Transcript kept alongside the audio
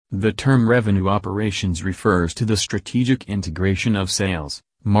The term revenue operations refers to the strategic integration of sales,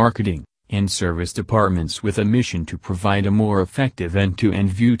 marketing, and service departments with a mission to provide a more effective end-to-end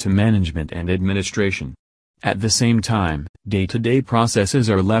view to management and administration. At the same time, day-to-day processes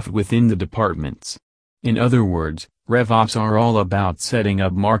are left within the departments. In other words, RevOps are all about setting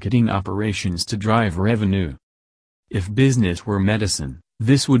up marketing operations to drive revenue. If business were medicine,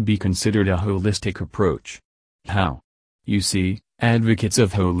 this would be considered a holistic approach. How? You see, advocates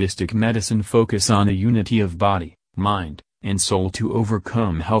of holistic medicine focus on a unity of body, mind, and soul to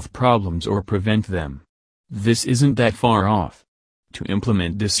overcome health problems or prevent them. This isn't that far off. To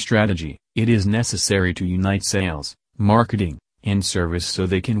implement this strategy, it is necessary to unite sales, marketing, and service so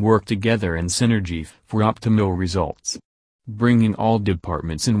they can work together in synergy for optimal results. Bringing all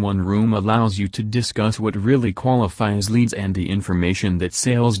departments in one room allows you to discuss what really qualifies leads and the information that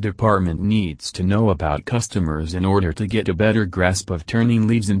sales department needs to know about customers in order to get a better grasp of turning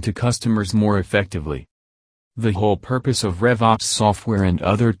leads into customers more effectively. The whole purpose of RevOps software and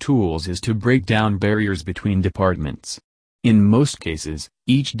other tools is to break down barriers between departments. In most cases,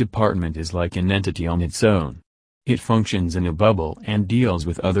 each department is like an entity on its own. It functions in a bubble and deals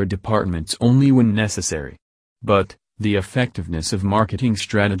with other departments only when necessary. But, the effectiveness of marketing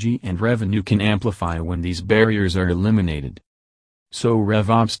strategy and revenue can amplify when these barriers are eliminated. So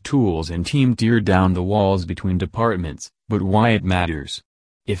RevOps tools and team tear down the walls between departments, but why it matters?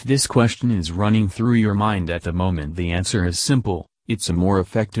 If this question is running through your mind at the moment, the answer is simple: it's a more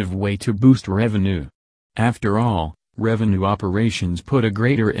effective way to boost revenue. After all, revenue operations put a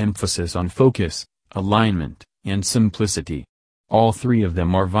greater emphasis on focus, alignment, and simplicity. All three of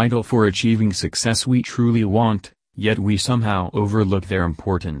them are vital for achieving success we truly want, yet we somehow overlook their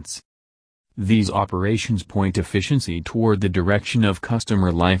importance. These operations point efficiency toward the direction of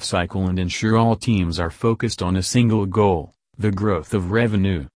customer lifecycle and ensure all teams are focused on a single goal: the growth of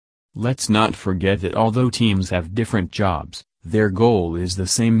revenue. Let's not forget that although teams have different jobs, their goal is the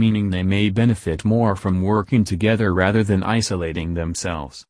same, meaning they may benefit more from working together rather than isolating themselves.